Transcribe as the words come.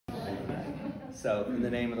So, in the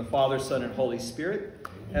name of the Father, Son, and Holy Spirit,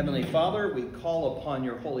 Heavenly Father, we call upon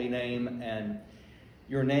your holy name, and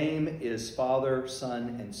your name is Father,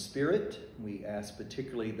 Son, and Spirit. We ask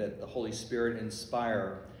particularly that the Holy Spirit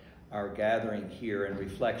inspire our gathering here and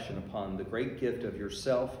reflection upon the great gift of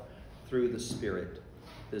yourself through the Spirit.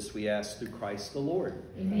 This we ask through Christ the Lord.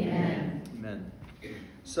 Amen. Amen.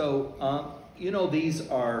 So, these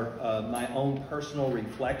are my own personal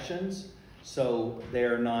reflections. So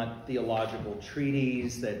they're not theological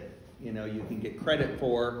treatises that, you can get credit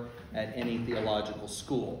for at any theological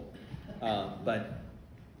school. But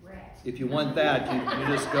if you want that, you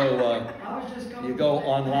just go, you go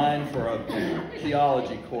online for a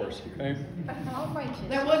theology course, okay?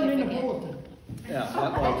 That wasn't in the bulletin.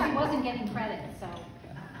 Yeah, He wasn't getting credit, so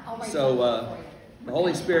I'll write so for you. the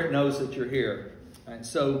Holy Spirit knows that you're here. Right?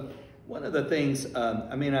 So one of the things,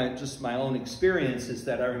 just my own experience is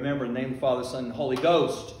that I remember in the name of the Father, Son, and Holy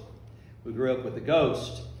Ghost. We grew up with the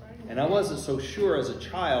ghost. And I wasn't so sure as a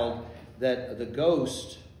child that the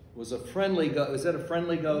ghost was a friendly ghost. Is that a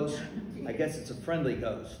friendly ghost? I guess it's a friendly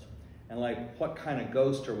ghost. And what kind of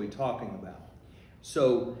ghost are we talking about?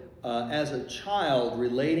 So as a child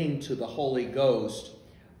relating to the Holy Ghost,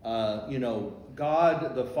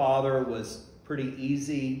 God the Father was pretty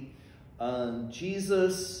easy.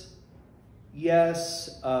 Jesus,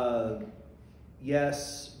 yes,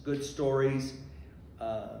 good stories.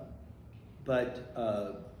 But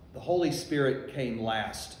the Holy Spirit came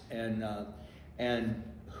last. And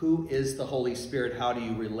who is the Holy Spirit? How do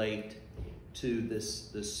you relate to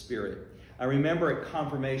this Spirit? I remember at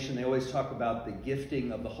confirmation, they always talk about the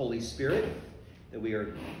gifting of the Holy Spirit, that we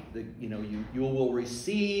are, you will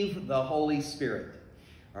receive the Holy Spirit.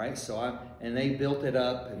 All right, and they built it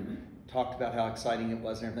up and talked about how exciting it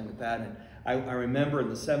was and everything like that. And I remember in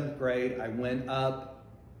the 7th grade, I went up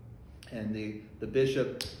and the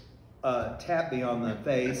bishop tapped me on the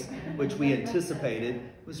face, which we anticipated.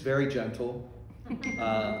 It was very gentle.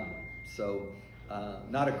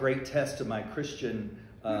 Not a great test of my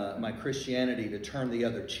Christianity to turn the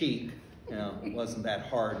other cheek. It wasn't that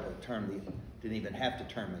hard to didn't even have to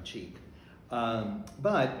turn my cheek.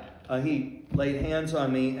 But he laid hands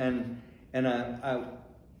on me, and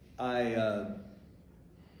I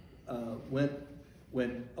went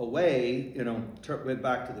away, went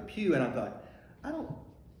back to the pew, and I thought,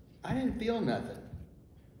 I didn't feel nothing.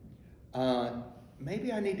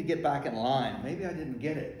 Maybe I need to get back in line. Maybe I didn't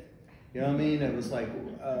get it. You know what I mean? It was like,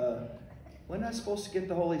 when am I supposed to get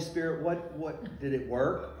the Holy Spirit? What did it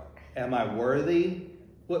work? Am I worthy?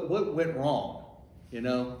 What went wrong?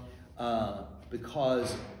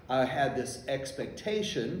 Because I had this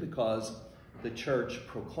expectation, because the church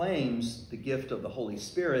proclaims the gift of the Holy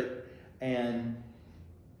Spirit, and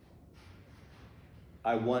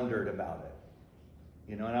I wondered about it.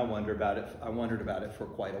 And I wondered about it for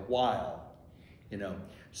quite a while.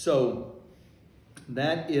 So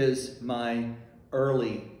that is my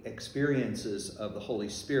early experiences of the Holy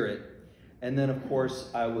Spirit. And then, of course,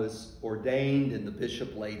 I was ordained and the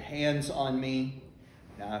bishop laid hands on me.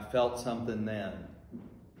 Now, I felt something then.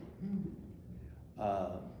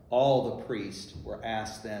 All the priests were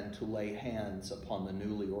asked then to lay hands upon the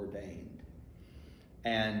newly ordained.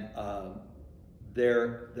 And a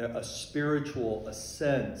spiritual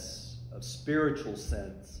sense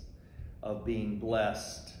of being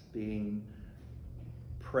blessed, being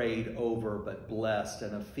prayed over but blessed,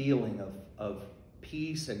 and a feeling of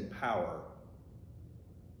peace and power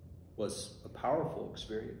was a powerful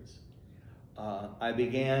experience. I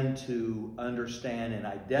began to understand and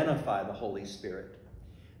identify the Holy Spirit.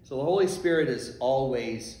 So the Holy Spirit is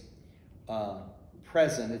always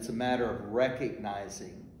present. It's a matter of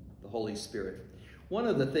recognizing the Holy Spirit. One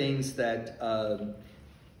of the things that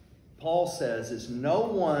Paul says is no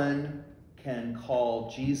one can call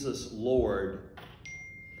Jesus Lord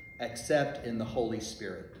except in the Holy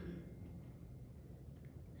Spirit.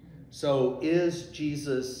 So is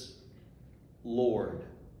Jesus Lord?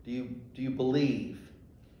 Do you believe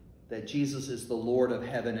that Jesus is the Lord of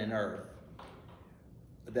heaven and earth?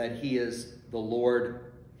 That he is the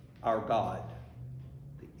Lord our God,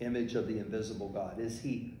 the image of the invisible God? Is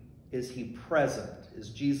he present? Is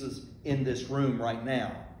Jesus in this room right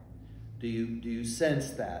now? Do you sense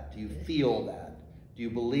that? Do you feel that? Do you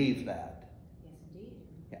believe that? Yes, indeed.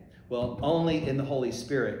 Yeah. Well, only in the Holy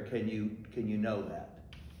Spirit can you know that.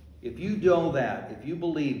 If you know that, if you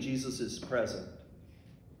believe Jesus is present,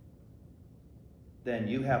 then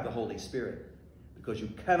you have the Holy Spirit, because you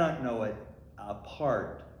cannot know it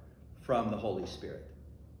apart from the Holy Spirit.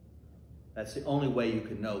 That's the only way you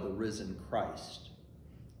can know the risen Christ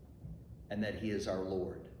and that he is our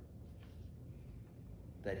Lord.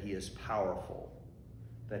 that he is powerful,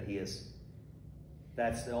 that he is,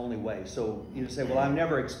 that's the only way. So you say, well, I've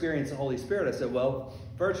never experienced the Holy Spirit. I said, well,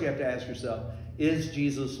 first you have to ask yourself, is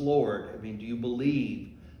Jesus Lord? I mean, do you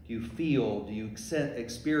believe? Do you feel? Do you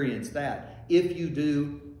experience that? If you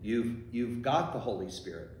do, you've got the Holy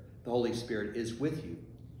Spirit. The Holy Spirit is with you,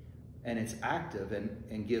 and it's active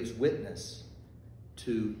and gives witness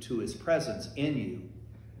to his presence in you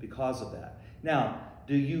because of that. Now,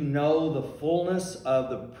 do you know the fullness of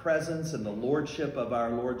the presence and the lordship of our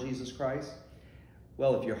Lord Jesus Christ?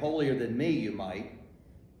 Well, if you're holier than me, you might.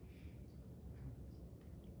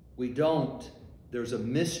 We don't. There's a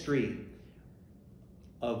mystery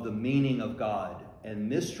of the meaning of God. And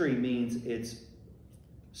mystery means it's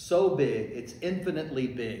so big, it's infinitely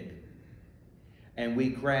big. And we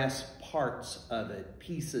grasp parts of it,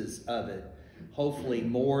 pieces of it, hopefully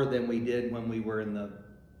more than we did when we were in the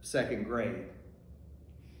 2nd grade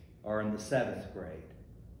or in the 7th grade.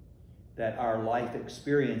 That our life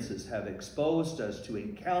experiences have exposed us to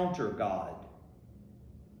encounter God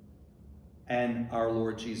and our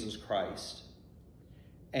Lord Jesus Christ.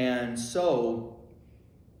 And so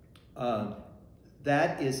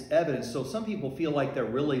that is evidence. So some people feel like they're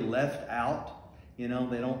really left out. You know,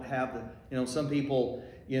 they don't have the, you know, some people,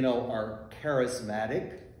 you know, are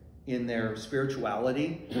charismatic in their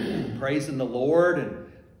spirituality, praising the Lord and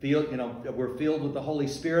feel, you know, we're filled with the Holy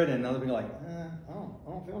Spirit, and other people are like, I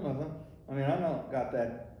don't feel nothing. I mean, I don't got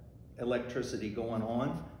that electricity going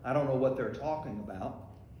on. I don't know what they're talking about.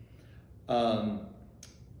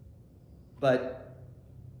 But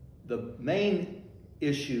the main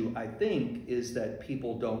issue, I think, is that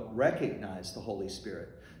people don't recognize the Holy Spirit.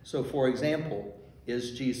 So, for example,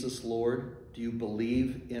 is Jesus Lord? Do you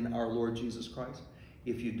believe in our Lord Jesus Christ?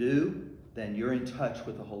 If you do, then you're in touch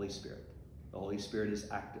with the Holy Spirit. The Holy Spirit is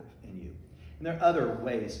active in you. And there are other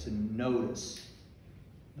ways to notice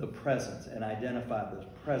the presence and identify the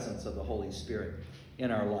presence of the Holy Spirit in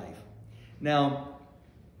our life. Now,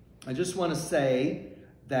 I just want to say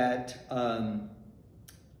that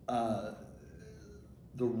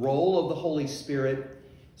the role of the Holy Spirit,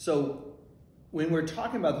 so when we're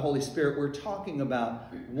talking about the Holy Spirit, we're talking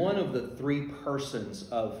about one of the 3 persons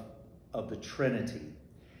of the Trinity.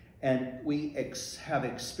 And we have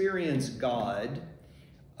experienced God,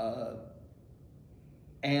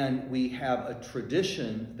 and we have a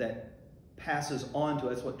tradition that passes on to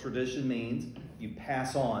us. What tradition means, you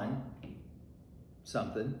pass on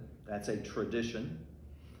something. That's a tradition,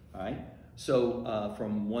 all right? So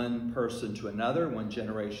from one person to another, one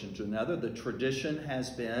generation to another, the tradition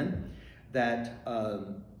has been that,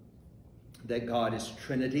 that God is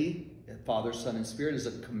Trinity, Father, Son, and Spirit is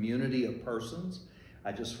a community of persons.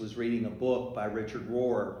 I just was reading a book by Richard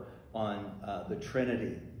Rohr on the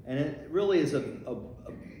Trinity. And it really is a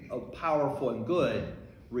powerful and good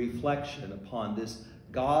reflection upon this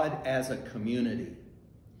God as a community.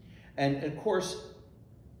 And of course,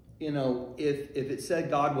 you know, if it said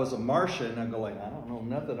God was a Martian, I'd go like, I don't know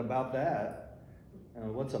nothing about that.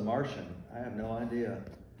 What's a Martian? I have no idea.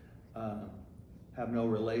 Have no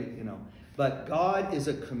you know. But God is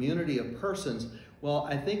a community of persons. Well,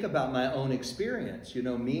 I think about my own experience. You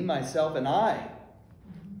know, me, myself, and I.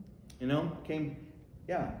 You know,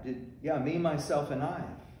 me, myself, and I.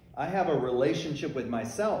 I have a relationship with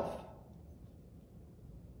myself.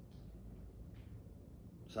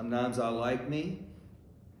 Sometimes I like me.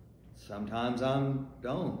 Sometimes I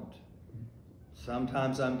don't.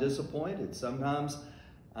 Sometimes I'm disappointed. Sometimes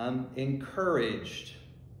I'm encouraged.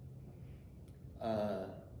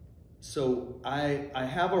 So I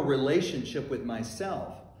have a relationship with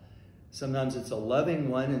myself. Sometimes it's a loving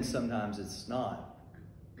one and sometimes it's not.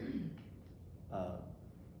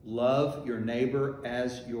 Love your neighbor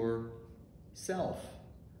as yourself.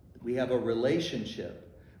 We have a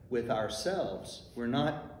relationship with ourselves. We're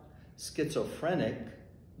not schizophrenic,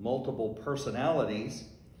 multiple personalities,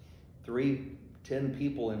 10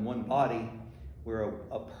 people in one body. We're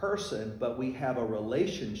a person, but we have a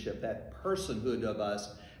relationship. That personhood of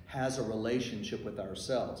us has a relationship with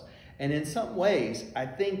ourselves. And in some ways, I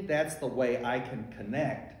think that's the way I can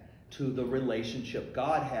connect to the relationship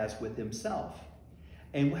God has with himself.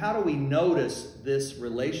 And how do we notice this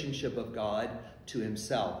relationship of God to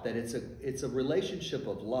himself? That it's a relationship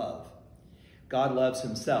of love. God loves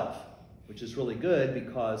himself, which is really good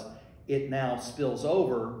because it now spills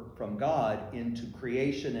over from God into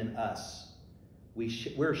creation and us.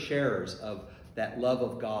 We're sharers of that love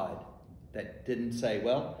of God that didn't say,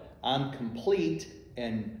 well, I'm complete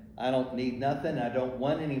and I don't need nothing. I don't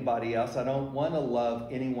want anybody else. I don't want to love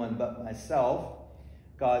anyone but myself.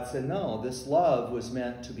 God said, no, this love was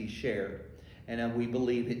meant to be shared. And we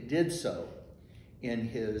believe it did so. in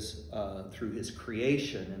his through his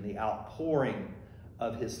creation and the outpouring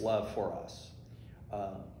of his love for us.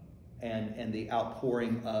 And the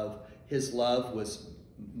outpouring of his love was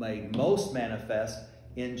made most manifest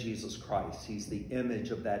in Jesus Christ. He's the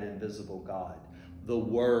image of that invisible God, the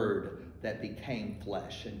Word that became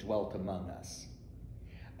flesh and dwelt among us.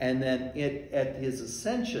 And then at his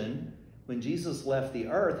ascension, when Jesus left the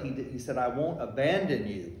earth, he said, I won't abandon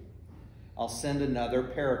you. I'll send another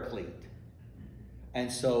paraclete.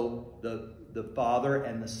 And so the Father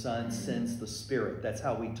and the Son sends the Spirit. That's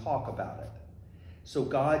how we talk about it. So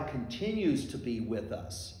God continues to be with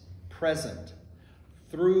us, present,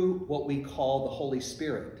 through what we call the Holy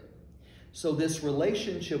Spirit. So this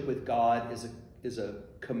relationship with God is a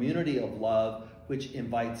community of love which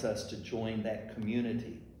invites us to join that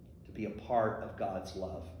community, to be a part of God's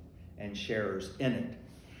love and sharers in it.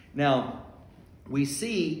 Now, we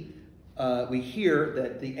hear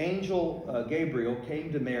that the angel Gabriel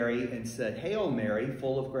came to Mary and said, Hail Mary,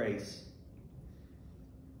 full of grace.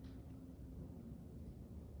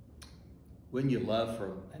 Wouldn't you love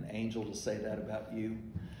for an angel to say that about you?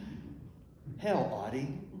 Hell,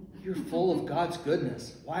 Audie, you're full of God's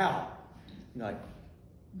goodness. Wow. You're like,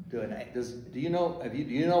 do you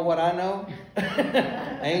know what I know?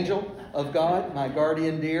 Angel of God, my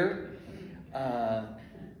guardian dear.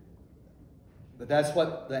 But that's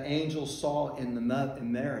what the angel saw in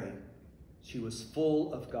Mary. She was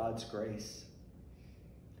full of God's grace.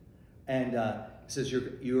 And it says,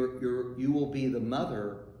 you will be the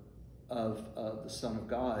mother of the Son of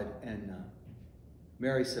God. And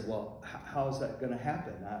Mary said, well, how is that going to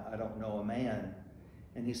happen? I don't know a man.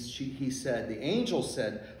 And he said, the angel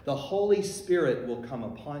said, the Holy Spirit will come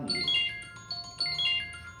upon you.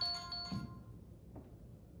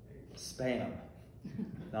 Spam,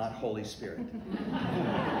 not Holy Spirit.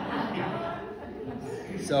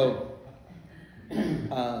 So,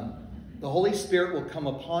 the Holy Spirit will come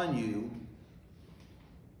upon you,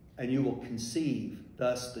 and you will conceive.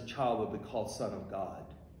 Thus, the child will be called Son of God.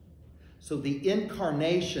 So the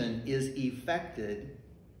incarnation is effected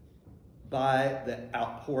by the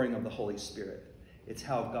outpouring of the Holy Spirit. It's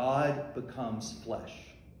how God becomes flesh.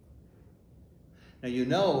 Now, you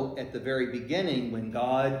know, at the very beginning, when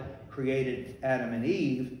God created Adam and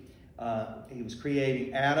Eve, he was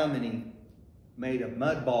creating Adam, and he made a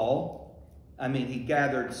mud ball. He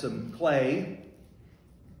gathered some clay,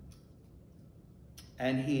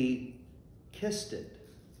 and he kissed it.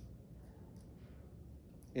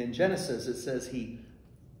 In Genesis, it says he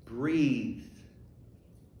breathed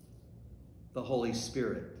the Holy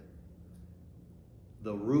Spirit,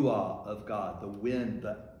 the Ruah of God, the wind,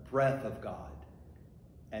 the breath of God,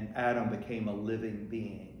 and Adam became a living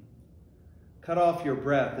being. Cut off your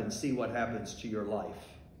breath and see what happens to your life.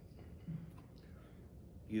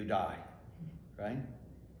 You die, right?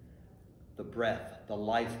 The breath, the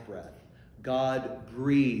life breath. God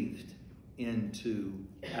breathed into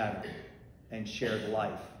Adam and shared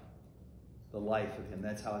life, the life of him.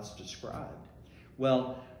 That's how it's described.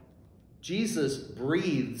 Well, Jesus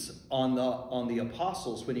breathes on the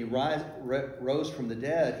apostles when he rose from the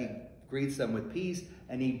dead. He greets them with peace,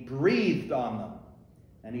 and he breathed on them,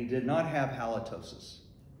 and he did not have halitosis,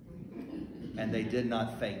 and they did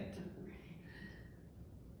not faint.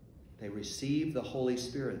 They received the Holy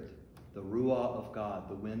Spirit, the Ruah of God,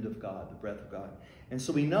 the wind of God, the breath of God. And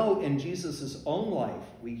so we know in Jesus' own life,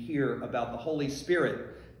 we hear about the Holy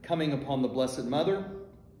Spirit coming upon the Blessed Mother.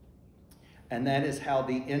 And that is how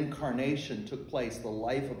the incarnation took place, the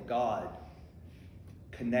life of God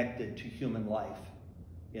connected to human life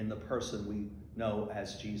in the person we know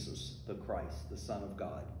as Jesus, the Christ, the Son of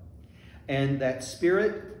God. And that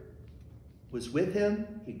Spirit was with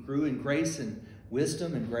him. He grew in grace and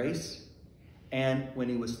wisdom and grace. And when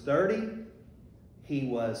he was 30, he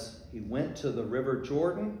went to the River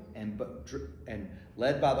Jordan and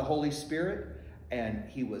led by the Holy Spirit, and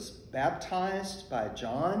he was baptized by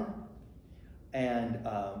John, and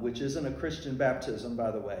which isn't a Christian baptism,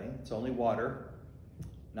 by the way. It's only water,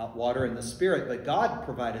 not water in the Spirit, but God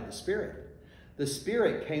provided the Spirit. The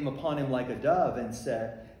Spirit came upon him like a dove and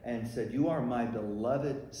said, "You are my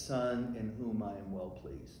beloved Son, in whom I am well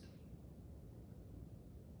pleased."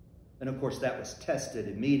 And of course, that was tested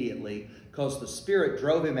immediately because the Spirit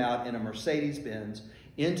drove him out in a Mercedes-Benz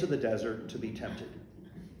into the desert to be tempted.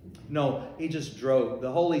 No,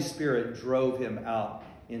 the Holy Spirit drove him out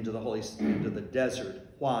into the desert.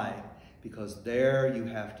 Why? Because there you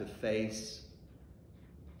have to face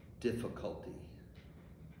difficulty,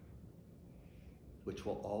 which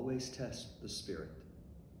will always test the Spirit.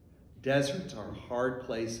 Deserts are hard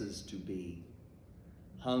places to be.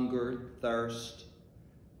 Hunger, thirst,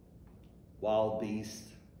 wild beasts,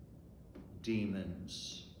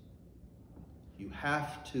 demons. You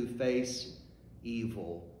have to face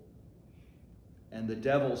evil. And the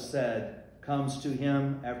devil comes to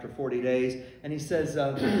him after 40 days, and he says,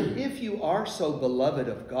 if you are so beloved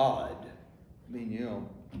of God, I mean,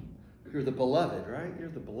 you're the beloved, right? You're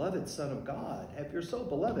the beloved Son of God. If you're so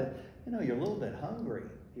beloved, you're a little bit hungry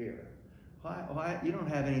here. Why you don't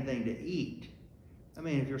have anything to eat? I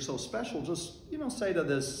mean, if you're so special, just, say to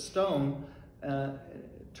this stone,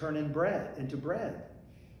 turn into bread.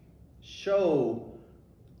 Show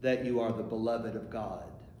that you are the beloved of God.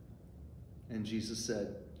 And Jesus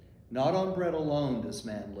said, not on bread alone does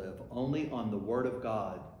man live, only on the word of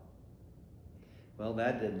God. Well,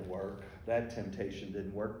 that didn't work. That temptation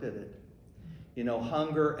didn't work, did it?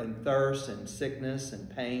 Hunger and thirst and sickness and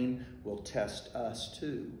pain will test us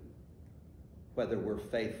too, whether we're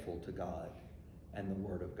faithful to God and the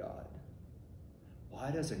word of God.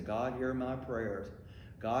 Why doesn't God hear my prayers?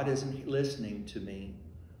 God isn't listening to me.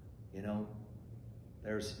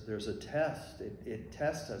 There's a test. It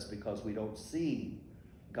tests us because we don't see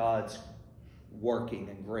God's working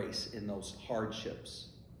and grace in those hardships.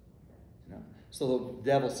 So the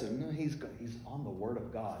devil said, no, he's on the word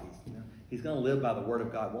of God. He's going to live by the word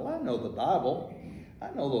of God. Well, I know the Bible. I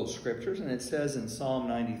know those scriptures. And it says in Psalm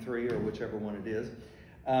 93, or whichever one it is,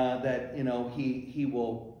 that, he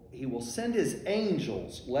will send his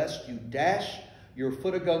angels lest you dash your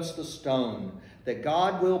foot against the stone, that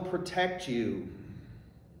God will protect you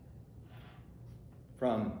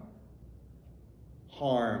from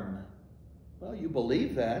harm. Well, you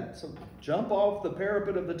believe that, so jump off the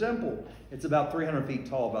parapet of the temple. It's about 300 feet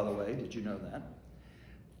tall, by the way. Did you know that?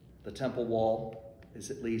 The temple wall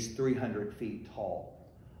is at least 300 feet tall.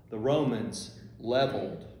 The Romans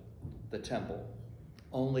leveled the temple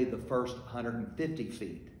only the first 150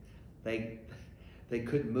 feet. They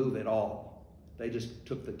couldn't move at all. They just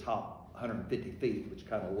took the top 150 feet, which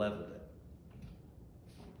kind of leveled it.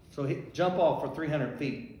 So jump off for 300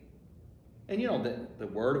 feet. And the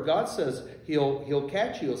word of God says he'll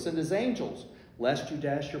catch you. He'll send his angels, lest you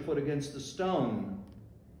dash your foot against the stone.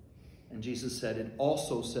 And Jesus said, it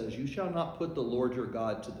also says, you shall not put the Lord your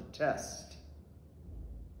God to the test.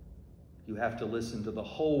 You have to listen to the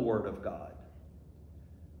whole word of God.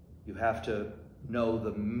 You have to know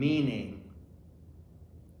the meaning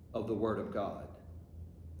of the word of God.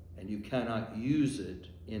 And you cannot use it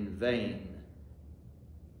in vain.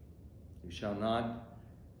 You shall not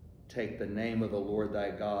take the name of the Lord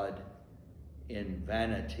thy God in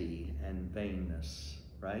vanity and vainness,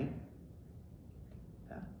 right?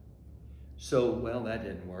 Yeah. So, well, that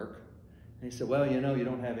didn't work. And he said, well, you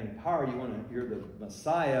don't have any power. You're the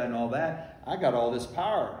Messiah and all that. I got all this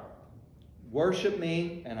power. Worship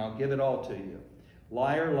me and I'll give it all to you.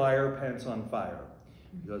 Liar, liar, pants on fire.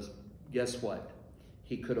 Because guess what?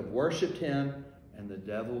 He could have worshiped him and the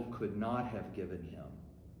devil could not have given him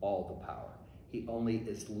all the power. He only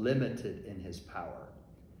is limited in his power.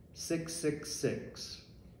 666,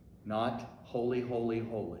 not holy, holy,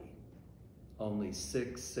 holy. Only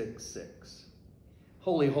 666.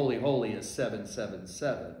 Holy, holy, holy is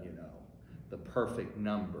 777, the perfect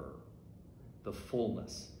number, the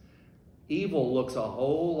fullness. Evil looks a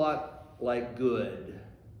whole lot like good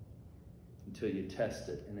until you test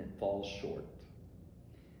it and it falls short.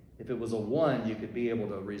 If it was a 1, you could be able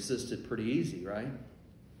to resist it pretty easy, right?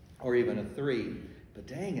 Or even a 3. But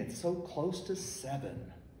dang, it's so close to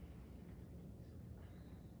 7.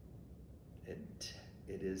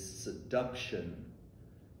 It is seduction.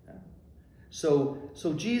 Yeah.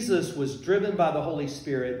 So Jesus was driven by the Holy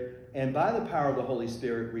Spirit, and by the power of the Holy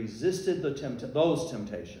Spirit resisted those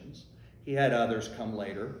temptations. He had others come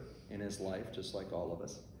later in his life, just like all of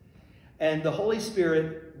us. And the Holy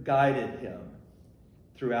Spirit guided him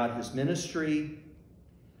throughout his ministry,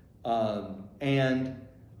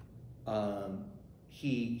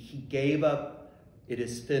 he gave up, it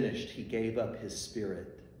is finished. He gave up his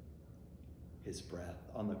spirit, his breath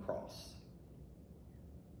on the cross.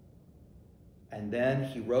 And then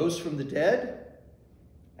he rose from the dead,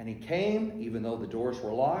 and he came, even though the doors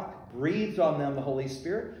were locked, breathed on them the Holy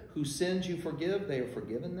Spirit. Whose sins you forgive, they are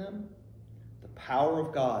forgiven them. The power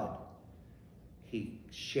of God he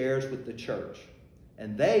shares with the church.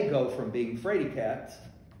 And they go from being fraidy cats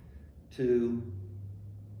to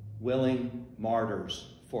willing martyrs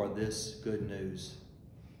for this good news.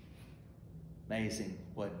 Amazing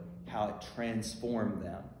how it transformed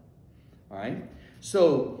them. All right?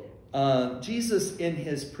 So, Jesus in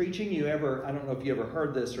his preaching, I don't know if you ever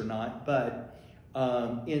heard this or not, but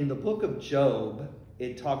in the book of Job,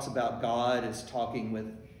 it talks about God is talking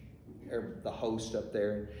with the host up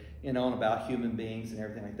there. and about human beings and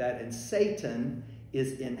everything like that. And Satan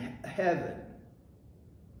is in heaven.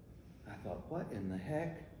 I thought, what in the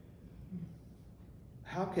heck?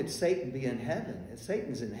 How could Satan be in heaven?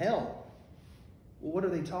 Satan's in hell. Well, what are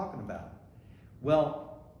they talking about?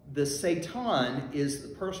 Well, the Satan is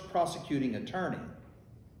the first prosecuting attorney.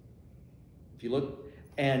 If you look,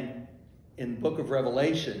 and in the book of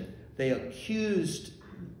Revelation, they accused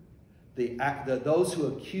those who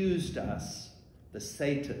accused us, the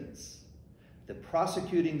Satans. The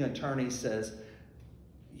prosecuting attorney says,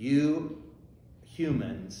 you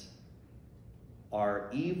humans are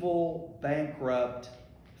evil, bankrupt,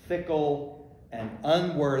 fickle, and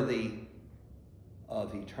unworthy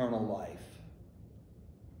of eternal life.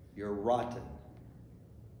 You're rotten.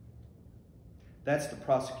 That's the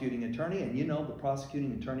prosecuting attorney, and the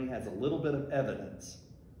prosecuting attorney has a little bit of evidence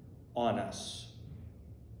on us,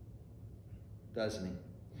 doesn't he?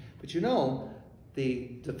 But the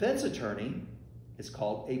defense attorney is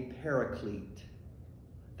called a paraclete.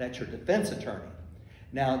 That's your defense attorney.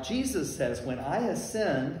 Now, Jesus says, when I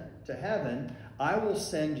ascend to heaven, I will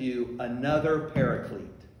send you another paraclete.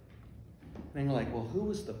 And you're like, well, who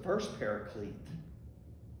was the first paraclete?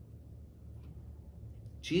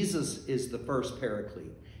 Jesus is the first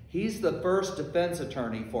paraclete. He's the first defense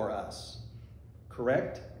attorney for us.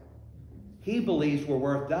 Correct? He believes we're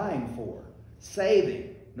worth dying for,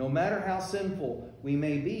 saving. No matter how sinful we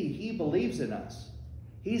may be, he believes in us.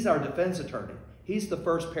 He's our defense attorney. He's the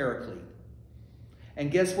first paraclete.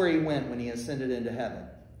 And guess where he went when he ascended into heaven?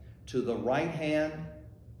 To the right hand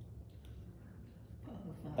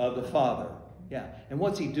of the Father. Yeah. And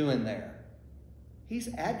what's he doing there?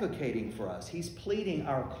 He's advocating for us. He's pleading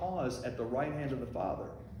our cause at the right hand of the Father.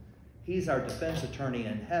 He's our defense attorney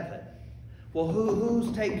in heaven. Well,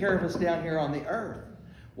 who's taking care of us down here on the earth?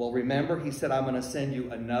 Well, remember, he said, I'm going to send you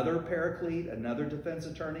another paraclete, another defense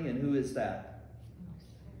attorney. And who is that?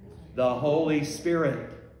 The Holy Spirit.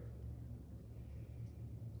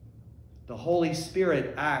 The Holy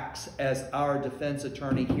Spirit acts as our defense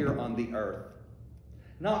attorney here on the earth.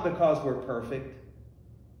 Not because we're perfect,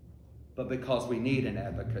 but because we need an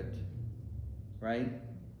advocate, right?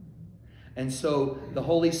 And so the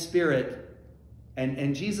Holy Spirit,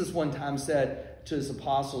 and Jesus one time said to his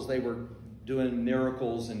apostles, they were doing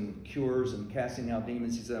miracles and cures and casting out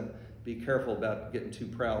demons. He said, be careful about getting too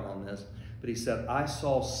proud on this. But he said, I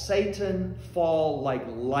saw Satan fall like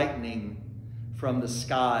lightning from the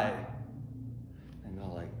sky. And they're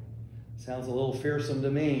like, sounds a little fearsome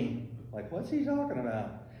to me. Like, what's he talking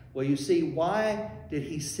about? Well, you see, why did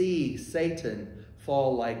he see Satan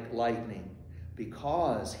fall like lightning?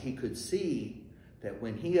 Because he could see that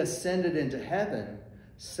when he ascended into heaven,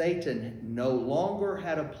 Satan no longer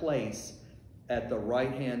had a place at the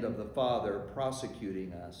right hand of the Father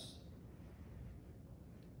prosecuting us.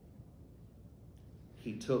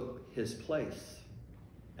 He took his place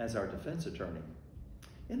as our defense attorney.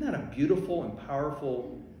 Isn't that a beautiful and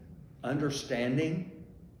powerful understanding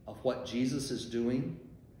of what Jesus is doing?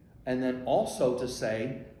 And then also to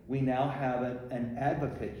say, we now have an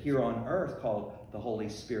advocate here on earth called the Holy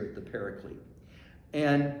Spirit, the Paraclete.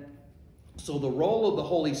 And so the role of the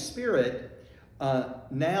Holy Spirit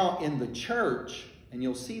now in the church, and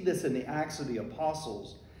you'll see this in the Acts of the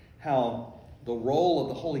Apostles, how the role of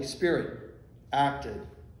the Holy Spirit acted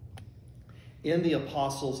in the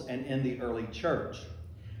apostles and in the early church.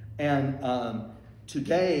 And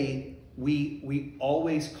today, we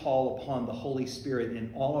always call upon the Holy Spirit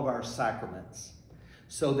in all of our sacraments.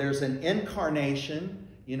 So there's an incarnation.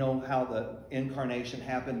 You know how the incarnation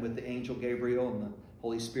happened with the angel Gabriel and the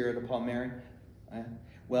Holy Spirit upon Mary?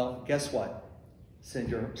 Well, guess what? Send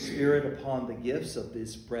your Spirit upon the gifts of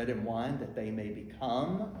this bread and wine that they may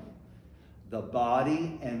become the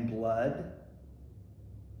body and blood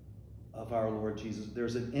of our Lord Jesus.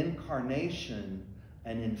 There's an incarnation,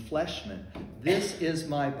 an enfleshment. This is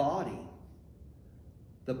my body.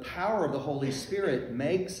 The power of the Holy Spirit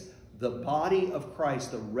makes the body of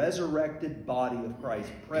Christ, the resurrected body of Christ,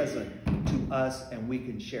 present to us, and we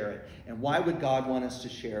can share it. And why would God want us to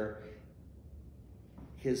share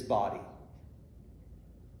his body?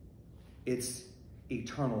 It's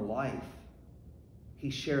eternal life. He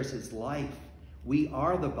shares his life. We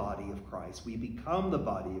are the body of Christ. We become the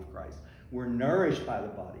body of Christ. We're nourished by the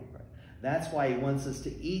body of Christ. That's why he wants us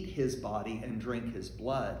to eat his body and drink his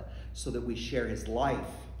blood, so that we share his life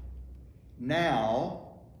now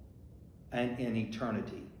and in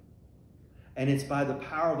eternity. And it's by the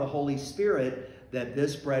power of the Holy Spirit that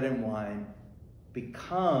this bread and wine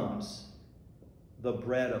becomes the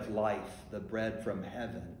bread of life, the bread from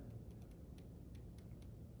heaven.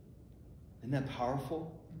 Isn't that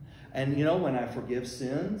powerful? And you know, when I forgive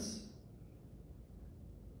sins,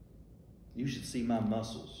 you should see my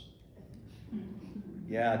muscles.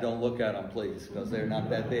 Yeah, don't look at them, please, because they're not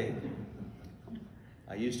that big.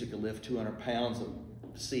 I used to lift 200 pounds of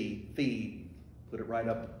feed, put it right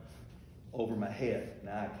up over my head.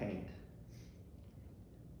 Now I can't.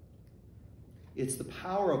 It's the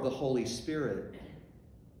power of the Holy Spirit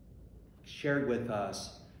shared with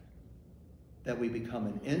us that we become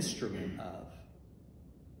an instrument of.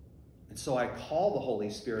 And so I call the Holy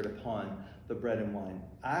Spirit upon the bread and wine,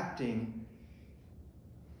 acting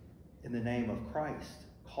in the name of Christ,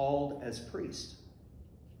 called as priest.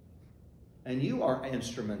 And you are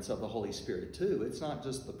instruments of the Holy Spirit too. It's not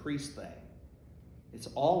just the priest thing. It's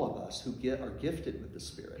all of us who are gifted with the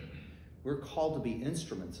Spirit. We're called to be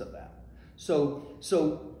instruments of that. So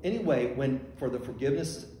anyway, for the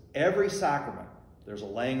forgiveness, every sacrament, there's a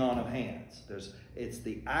laying on of hands. It's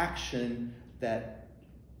the action that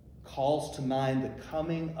calls to mind the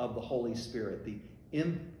coming of the Holy Spirit, the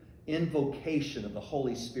invocation of the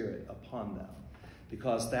Holy Spirit upon them,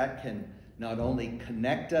 because that can not only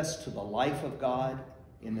connect us to the life of God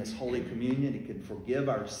in this Holy Communion, it can forgive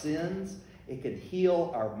our sins, it can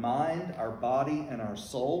heal our mind, our body, and our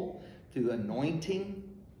soul through anointing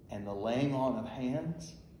and the laying on of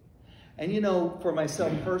hands. And you know, for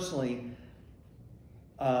myself personally,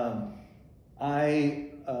 I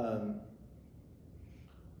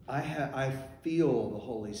feel the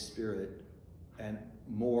Holy Spirit and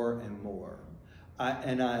more.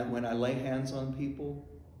 When I lay hands on people,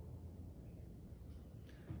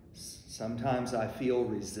 sometimes I feel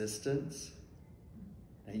resistance.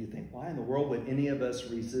 And you think, why in the world would any of us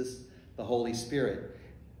resist the Holy Spirit?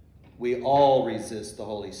 We all resist the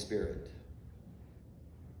Holy Spirit.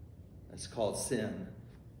 It's called sin.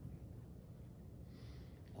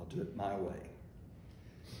 I'll do it my way.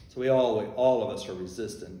 So all of us are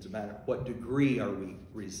resistant, no matter what degree are we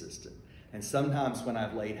resistant. And sometimes when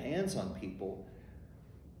I've laid hands on people,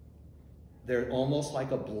 they're almost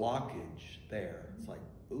like a blockage there. It's like,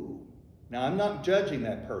 ooh. Now, I'm not judging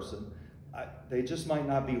that person. They just might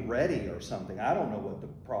not be ready or something. I don't know what the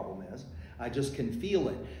problem is. I just can feel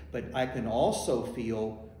it. But I can also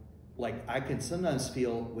feel, like I can sometimes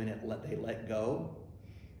feel when they let go.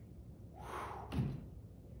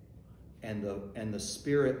 And the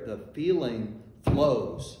Spirit, the feeling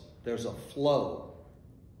flows. There's a flow.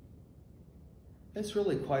 It's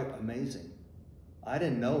really quite amazing. I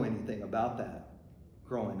didn't know anything about that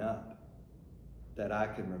growing up that I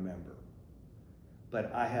can remember.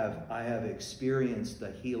 But I have experienced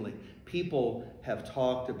the healing. People have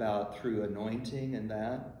talked about through anointing and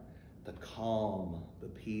that, the calm, the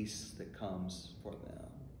peace that comes for them.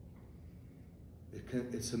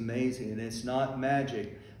 It's amazing, and it's not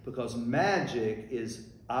magic, because magic is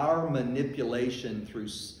our manipulation through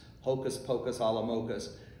hocus pocus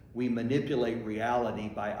alamocus. We manipulate reality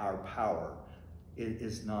by our power. It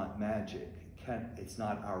is not magic. It's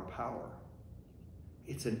not our power.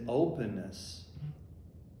 It's an openness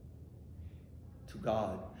to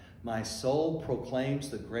God. My soul proclaims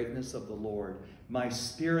the greatness of the Lord. My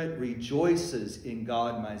spirit rejoices in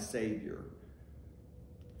God, my Savior.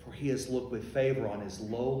 For he has looked with favor on his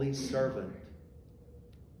lowly servant.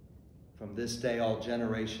 From this day, all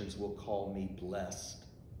generations will call me blessed.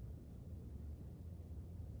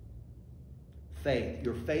 Faith.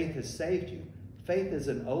 Your faith has saved you. Faith is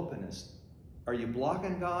an openness. Are you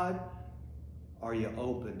blocking God? Are you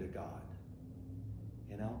open to God?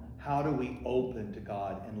 You know, how do we open to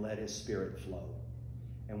God and let his Spirit flow?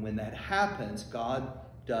 And when that happens, God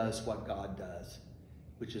does what God does,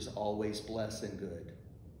 which is always blessed and good.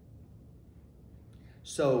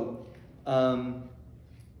 So, the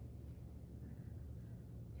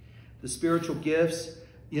spiritual gifts,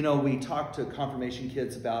 you know, we talked to confirmation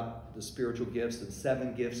kids about the spiritual gifts and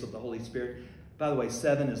 7 gifts of the Holy Spirit. By the way,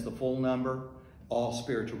 7 is the full number. All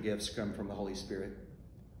spiritual gifts come from the Holy Spirit.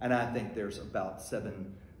 And I think there's about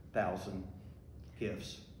 7,000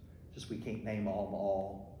 gifts. Just we can't name them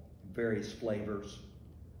all, various flavors.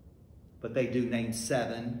 But they do name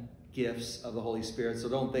 7 gifts of the Holy Spirit, so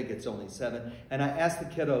don't think it's only 7. And I asked the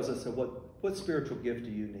kiddos, I said, what spiritual gift do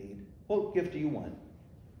you need? What gift do you want?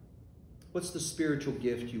 What's the spiritual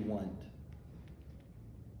gift you want?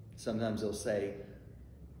 Sometimes they'll say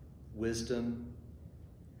wisdom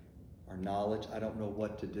or knowledge. I don't know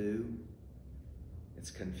what to do.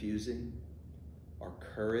 It's confusing. Or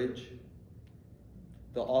courage.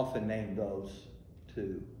 They'll often name those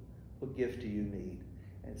too. What gift do you need?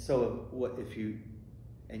 And so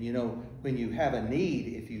and you know, when you have a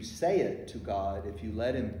need, if you say it to God, if you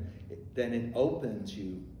let him, then it opens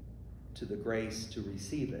you to the grace to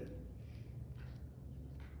receive it.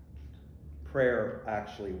 prayer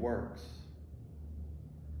actually works,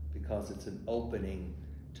 because it's an opening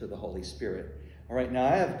to the Holy Spirit. All right, now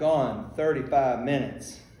I have gone 35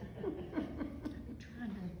 minutes.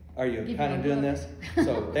 Are you kind of doing this?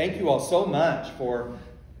 So thank you all so much for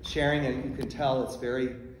sharing, and you can tell it's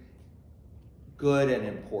very good and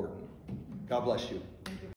important. God bless you.